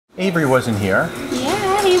Avery wasn't here.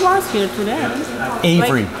 Yeah, he was here today.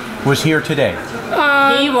 Avery was here today.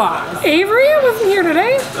 He was. Avery wasn't here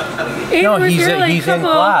today? Avery No, was he's, here like he's in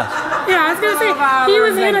class. Yeah, I was going to say, he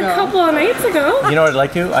was in a couple of nights ago. You know what I'd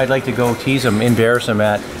like to? I'd like to go tease him, embarrass him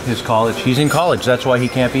at his college. He's in college, that's why he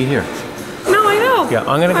can't be here. No, I know. Yeah,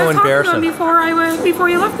 I'm gonna go embarrass him. Before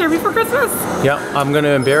you left there, before Christmas. Yeah, I'm gonna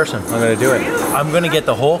embarrass him. I'm gonna do it. I'm gonna get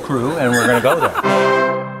the whole crew and we're gonna go there.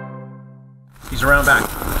 He's around back.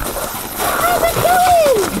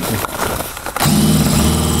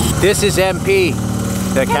 This is MP.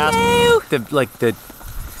 The cast, the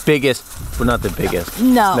biggest, well not the biggest.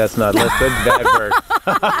 No. That's not, that's a bad word.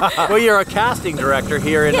 Well, you're a casting director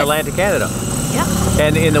here in Atlantic Canada. Yeah.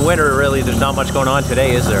 And in the winter, really, there's not much going on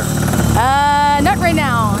today, is there? Not right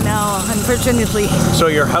now, no, unfortunately. So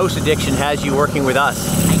your house addiction has you working with us?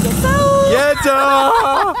 I guess so. Yes!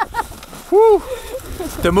 Woo!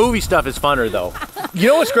 The movie stuff is funner though. You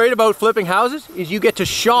know what's great about flipping houses? Is you get to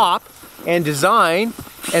shop and design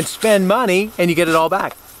and spend money and you get it all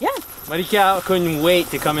back. Yeah. Marika couldn't wait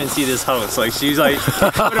to come and see this house. Like she's like,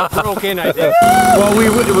 would have broken, I think. Well,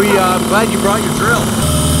 I'm glad you brought your drill.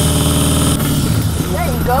 There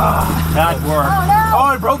you go. That worked. Oh, no. Oh,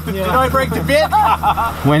 I broke the, did I break the bit?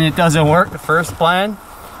 When it doesn't work, the first plan,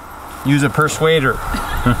 use a persuader.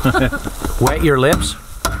 Wet your lips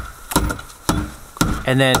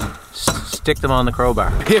and then stick them on the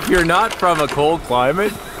crowbar. If you're not from a cold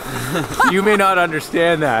climate, you may not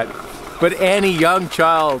understand that. But any young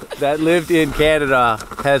child that lived in Canada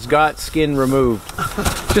has got skin removed.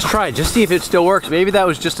 Just try it, just see if it still works. Maybe that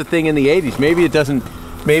was just a thing in the 80s. Maybe it doesn't,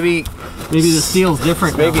 maybe the steel's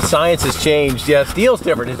different now. Maybe science has changed. Yeah, steel's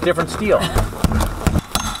different, it's different steel.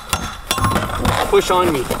 Push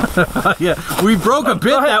on me. Yeah, we broke a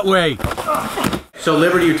bit that way. So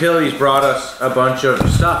Liberty Utilities brought us a bunch of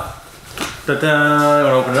stuff. Ta-da, I'm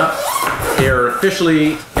gonna open it up. They're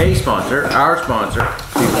officially a sponsor, our sponsor.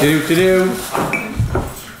 They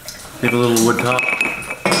have a little wood top.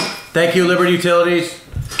 Thank you, Liberty Utilities.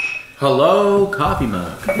 Hello, coffee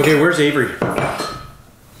mug. Okay, where's Avery?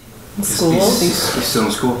 School. He's still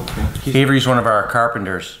in school. Yeah. Avery's one of our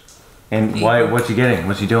carpenters. And why? What's he getting?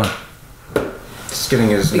 What's he doing? He's getting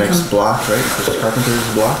his next block, right? His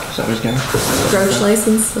carpenter's block. Is that what he's getting? Garage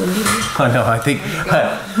license. Oh no, I think.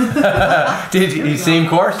 Did you same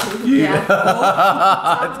course? Yeah.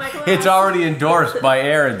 It's already endorsed by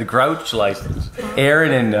Aaron, the Grouch license.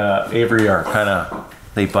 Aaron and Avery are kind of,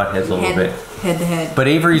 they butt heads a little bit. Head to head. But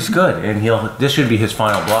Avery's good, and this should be his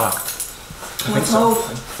final block. Let's hope.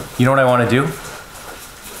 You know what I want to do?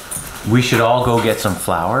 We should all go get some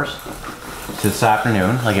flowers this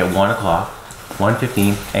afternoon, like at 1 o'clock,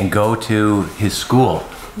 1:15, and go to his school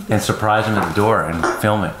and surprise him at the door and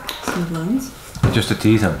film it. Some balloons? Just to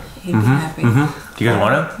tease him. He'd be happy. Do you guys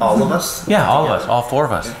want to? All of us? Yeah, all of us, all 4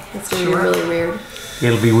 of us. It's gonna be really weird.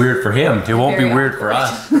 It'll be weird for him. It won't be Very weird for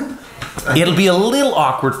us. It'll be a little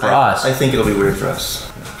awkward for us. I think it'll be weird for us.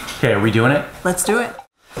 Okay, are we doing it? Let's do it.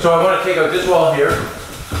 So I want to take out this wall here,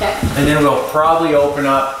 Okay. and then we'll probably open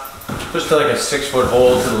up just like a 6-foot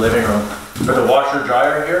hole to the living room. For the washer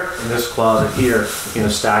dryer here, in this closet here, in a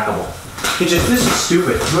stackable. This is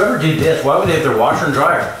stupid. Whoever did this, why would they have their washer and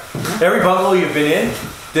dryer? Every bungalow you've been in,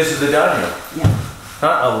 this is the dining room. Yeah.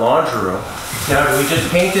 Not a laundry room. Now, if we just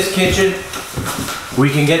paint this kitchen, we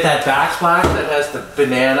can get that backsplash that has the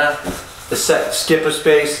banana, the skip a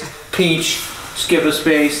space, peach, skip a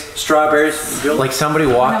space, strawberries. Like somebody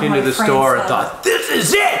walked into the store and thought, this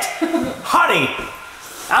is it! Honey,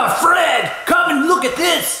 Alfred, come and look at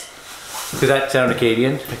this! Does that sound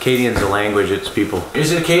Acadian? Acadian's a language, it's people.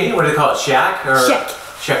 Is it Acadian? What do they call it? Shack? Or Shack.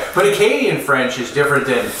 Shack. But Acadian French is different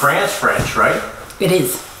than France French, right? It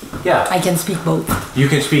is. Yeah. I can speak both. You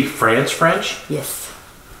can speak France French? Yes.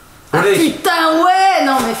 What Ah, are they? putain, ouais!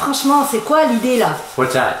 Non, mais franchement, c'est quoi l'idée là?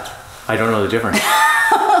 What's that? I don't know the difference.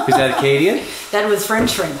 Is that Acadian? That was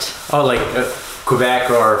French French. Oh, like Quebec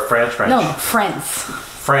or France French? No, France.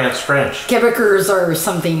 France French. Quebecers are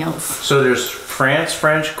something else. So there's France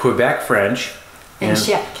French, Quebec French, And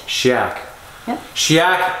shack. Shack. Yeah.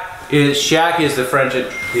 Shack is the French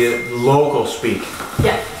that the local speak.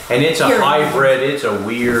 Yeah. And it's a Here. hybrid, it's a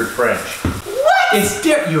weird French. What? It's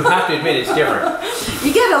different, you have to admit it's different.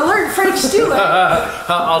 You gotta learn French too.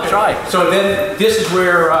 I'll try. So then this is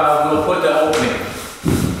where we'll put the opening.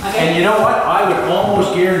 Okay. And you know what? I would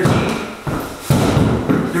almost guarantee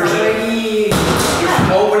there's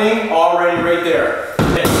an opening already right there.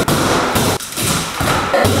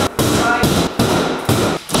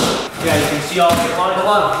 Yeah, you can see all the lines.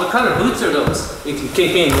 Hold on, what kind of boots are those? You can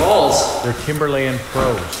paint walls. They're Timberland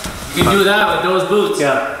Pros. You can do that with those boots.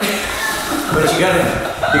 Yeah. But you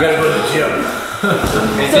gotta go to the gym.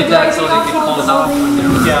 They did that so they could close off when they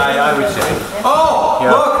were. Yeah, I would say. Oh,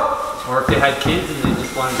 Yeah. look! Or if they had kids and they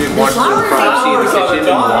just wanted to Watch the privacy of the flowers kitchen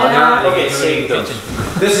and water. Yeah. Okay, save those.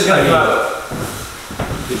 This is gonna go.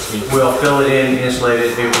 We'll fill it in, insulate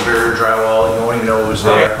it, paper barrier, drywall. You won't even know it was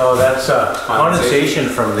there. Oh, that's condensation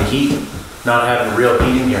from the heat, not having real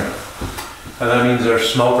heat in here. And that means they're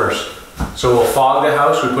smokers. So we'll fog the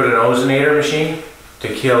house. We put an ozonator machine to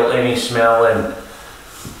kill any smell and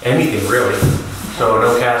anything really. So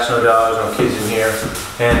no cats, no dogs, no kids in here.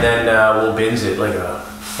 And then we'll bins it like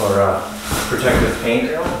protective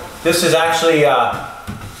paint. This is actually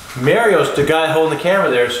Mario's, the guy holding the camera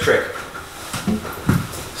there's trick.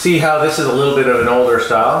 See how this is a little bit of an older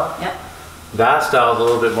style? Yep. That style is a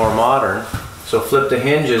little bit more modern. So flip the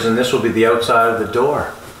hinges and this will be the outside of the door.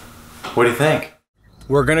 What do you think?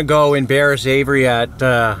 We're gonna go embarrass Avery at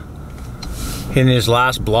in his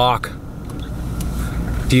last block.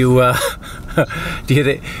 Do you do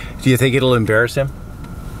you think it'll embarrass him?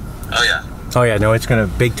 Oh yeah. Oh yeah, no, it's gonna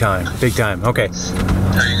big time, okay.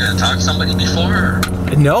 Are you gonna talk to somebody before? Or?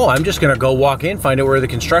 No, I'm just gonna go walk in, find out where the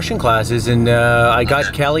construction class is, and I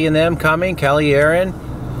got Kelly and them coming, Kelly, Aaron,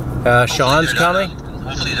 Sean's coming.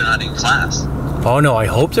 Hopefully they're not in class. Oh no, I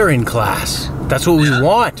hope they're in class. That's what we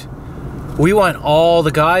want. We want all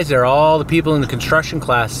the guys there, all the people in the construction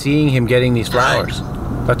class seeing him getting these flowers.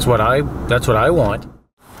 Right. That's what I want.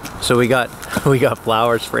 So we got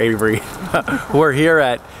flowers for Avery. We're here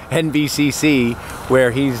at NBCC where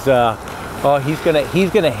he's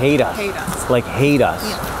gonna hate us. Like hate us.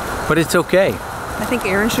 Yeah. But it's okay. I think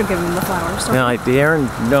Aaron should give him the flowers. No,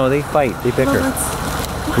 no, they fight, they bicker.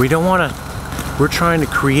 We don't wanna, we're trying to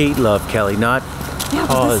create love, Kelly, not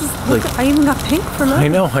cause. Look, I even got pink for love. I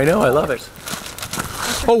know, I love it.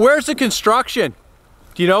 Oh, where's the construction?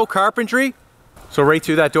 Do you know, carpentry? So right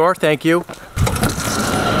through that door, thank you.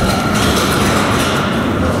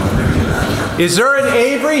 Is there an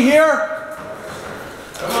Avery here?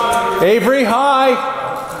 Avery,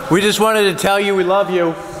 hi. We just wanted to tell you we love you.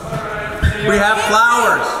 We have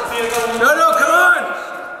flowers. No, come on.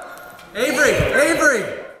 Avery.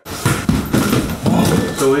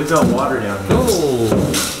 So we've got water down here. Ooh.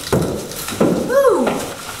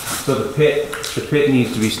 So the pit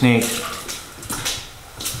needs to be snaked.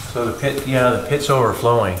 So the pit's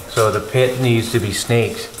overflowing. So the pit needs to be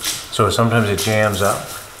snaked. So sometimes it jams up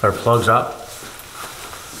or plugs up.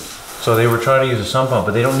 So they were trying to use a sump pump,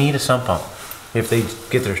 but they don't need a sump pump if they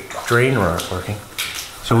get their drain working.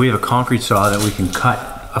 So we have a concrete saw that we can cut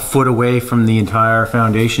a foot away from the entire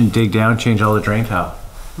foundation, dig down, change all the drain tile.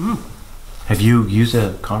 Have you used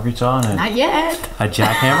a concrete saw and Not yet. a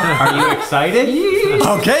jackhammer? Are you excited?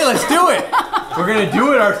 Okay, let's do it. We're gonna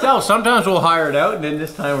do it ourselves. Sometimes we'll hire it out, and then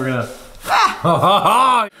this time we're gonna.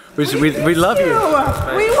 We love you.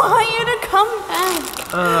 We want you to come back.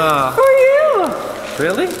 For you.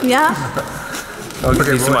 Really? Yeah.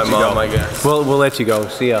 Okay, to my mom, I guess. We'll let you go.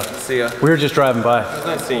 See ya. See ya. We were just driving by.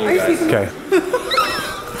 Nice seeing you guys. Okay.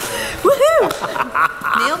 Woohoo!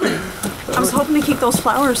 Nailed it. I was hoping to keep those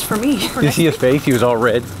flowers for me. Did you see his face? He was all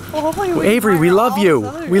red. Oh, Avery, we love you.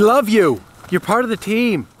 We love you. You're part of the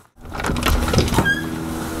team.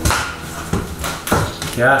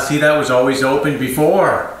 Yeah, see, that was always open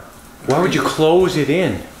before. Why would you close it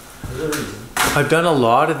in? I've done a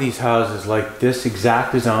lot of these houses like this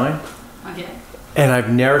exact design. Okay. And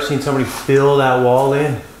I've never seen somebody fill that wall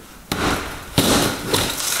in.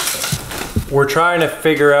 We're trying to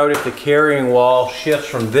figure out if the carrying wall shifts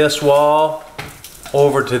from this wall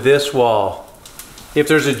over to this wall. If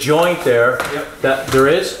there's a joint there, that there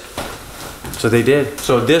is. So they did.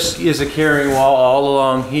 So this is a carrying wall all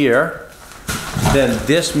along here. Then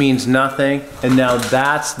this means nothing, and now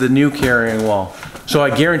that's the new carrying wall. So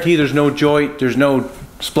I guarantee there's no joint, there's no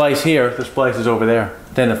splice here, the splice is over there.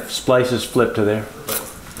 Then the splice is flipped to there.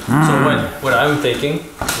 So what I'm thinking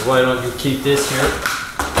is why don't you keep this here,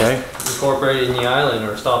 Okay. incorporate it in the island,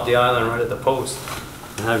 or stop the island right at the post,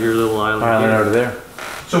 and have your little island Island here. out of there.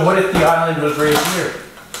 So what if the island was right here?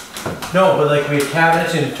 No, but like we have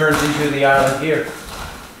cabinets and it turns into the island here.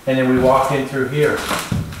 And then we walk in through here.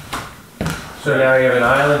 So now you have an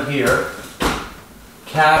island here,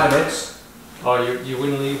 cabinets. Oh, you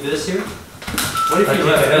wouldn't leave this here? What if I you think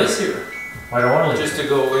left I know. this here? I don't want to leave. Just to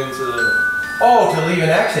go into the, Oh, to leave an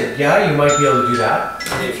exit. Yeah, you might be able to do that.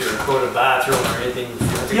 if you're going to the bathroom or anything. you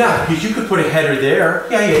have to- Yeah, because you could put a header there.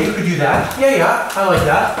 Yeah, you could do that. Yeah, I like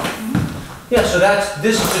that. Yeah, so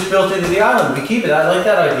this is just built into the island. We keep it. I like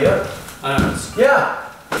that idea. I don't know, it's- Yeah,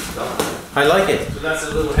 I like it. so that's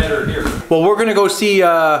a little header here. Well, we're gonna go see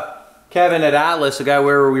Kevin at Atlas, the guy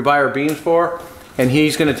where we buy our beams for. and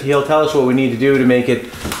he'll tell us what we need to do to make it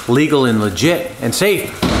legal and legit and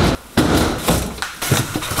safe.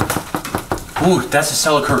 Ooh, that's a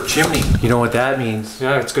Selkirk chimney. You know what that means?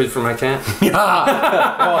 Yeah, it's good for my cat. Yeah.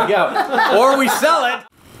 Oh, yeah. Or we sell it.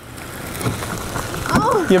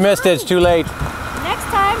 Oh. You missed it. It's too late. Next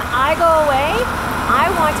time I go away, I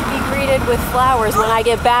want to be greeted with flowers when I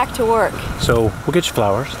get back to work. So we'll get you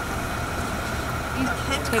flowers.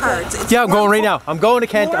 Cards. Yeah, I'm going right now. I'm going to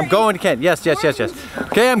Kent. I'm going to Kent. Yes.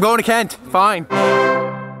 Okay, I'm going to Kent. Fine.